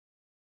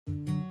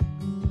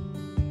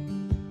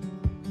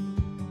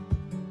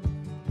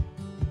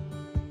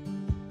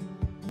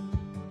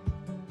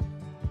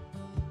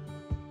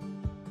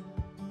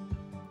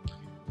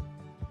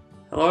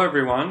Hello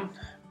everyone,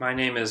 my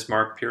name is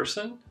Mark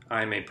Pearson.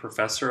 I'm a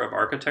professor of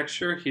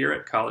architecture here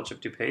at College of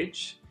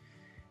DuPage,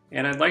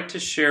 and I'd like to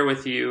share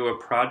with you a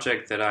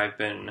project that I've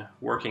been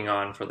working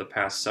on for the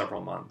past several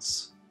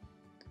months.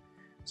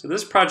 So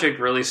this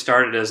project really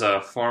started as a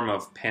form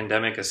of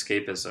pandemic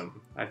escapism.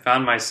 I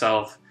found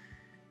myself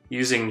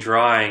using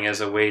drawing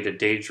as a way to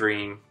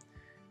daydream,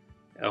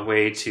 a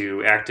way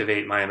to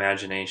activate my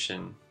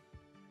imagination.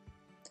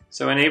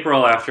 So in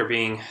April, after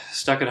being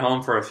stuck at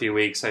home for a few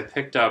weeks, I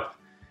picked up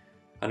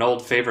an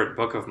old favorite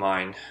book of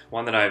mine,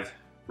 one that I've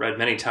read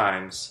many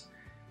times,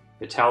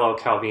 Italo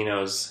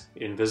Calvino's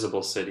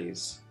Invisible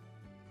Cities.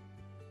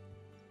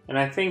 And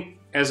I think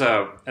as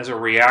a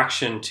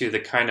reaction to the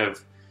kind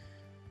of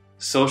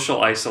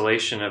social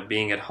isolation of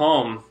being at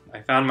home, I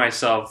found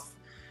myself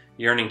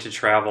yearning to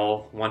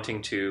travel,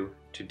 wanting to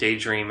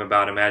daydream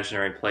about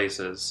imaginary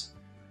places.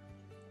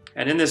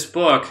 And in this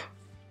book,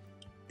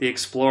 the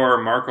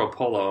explorer Marco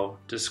Polo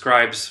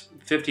describes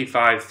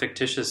 55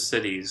 fictitious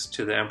cities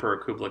to the Emperor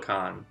Kublai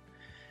Khan.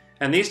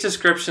 And these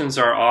descriptions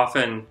are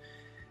often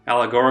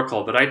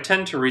allegorical, but I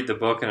tend to read the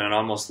book in an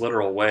almost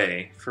literal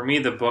way. For me,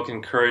 the book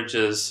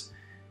encourages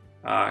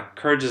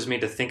me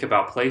to think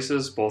about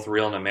places, both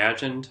real and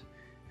imagined,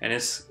 and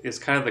it's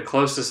kind of the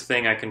closest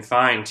thing I can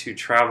find to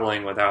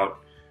traveling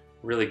without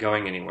really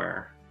going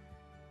anywhere.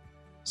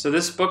 So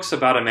this book's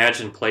about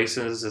imagined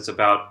places, it's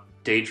about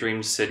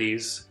daydreamed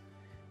cities,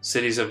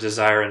 cities of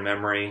desire and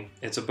memory.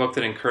 It's a book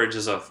that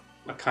encourages a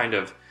kind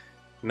of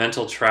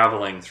mental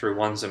traveling through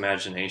one's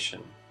imagination.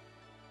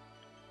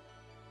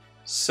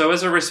 So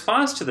as a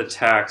response to the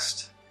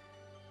text,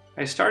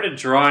 I started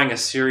drawing a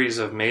series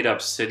of made-up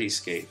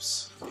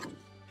cityscapes.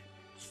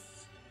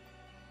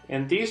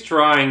 And these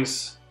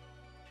drawings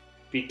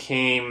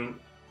became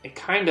a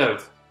kind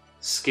of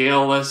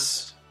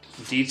scaleless,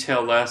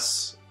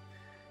 detail-less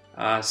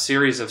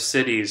series of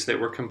cities that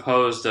were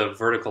composed of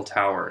vertical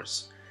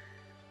towers.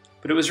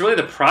 But it was really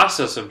the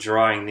process of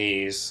drawing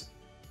these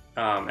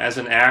as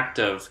an act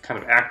of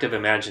kind of active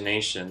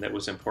imagination that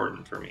was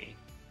important for me.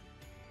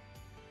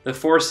 The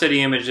four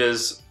city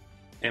images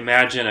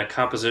imagine a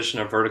composition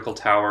of vertical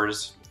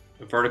towers,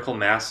 vertical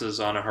masses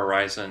on a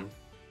horizon,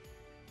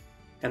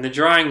 and the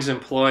drawings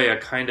employ a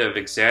kind of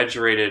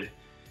exaggerated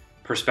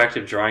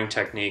perspective drawing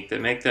technique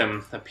that make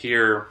them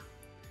appear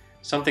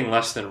something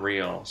less than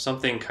real,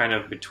 something kind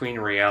of between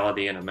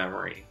reality and a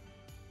memory.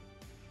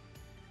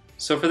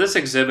 So for this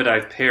exhibit,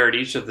 I've paired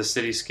each of the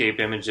cityscape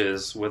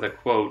images with a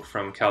quote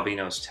from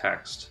Calvino's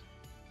text.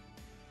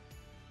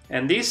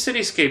 And these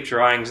cityscape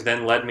drawings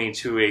then led me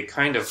to a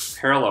kind of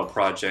parallel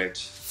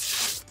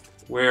project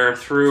where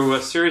through a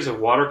series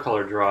of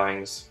watercolor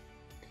drawings,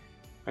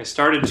 I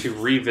started to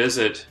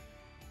revisit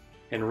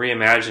and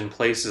reimagine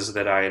places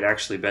that I had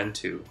actually been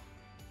to.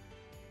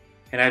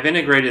 And I've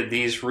integrated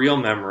these real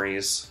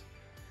memories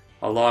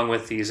along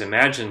with these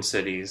imagined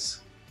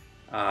cities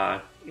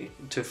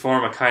to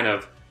form a kind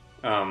of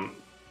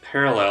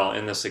parallel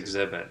in this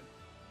exhibit.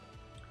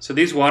 So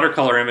these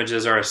watercolor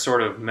images are a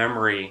sort of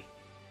memory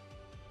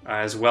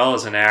as well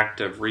as an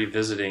act of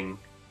revisiting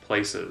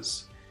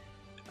places,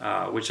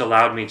 which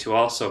allowed me to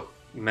also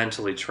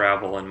mentally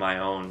travel in my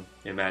own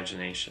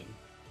imagination.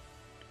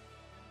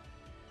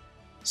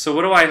 So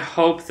what do I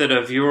hope that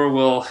a viewer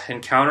will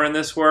encounter in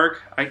this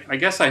work? I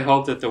guess I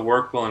hope that the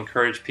work will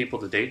encourage people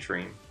to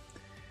daydream,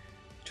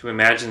 to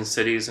imagine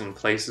cities and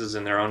places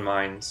in their own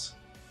minds,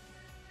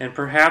 and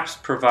perhaps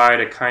provide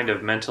a kind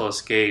of mental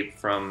escape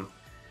from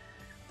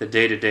the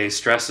day-to-day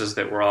stresses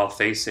that we're all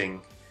facing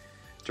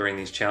during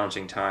these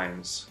challenging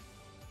times.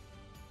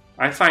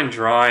 I find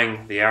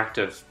drawing, the act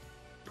of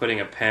putting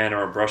a pen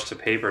or a brush to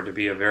paper, to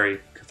be a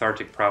very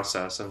cathartic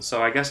process, and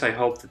so I guess I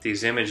hope that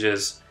these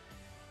images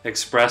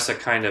express a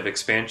kind of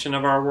expansion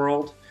of our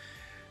world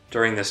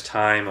during this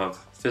time of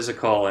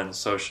physical and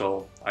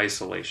social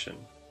isolation.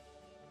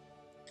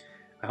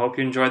 I hope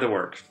you enjoy the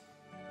work.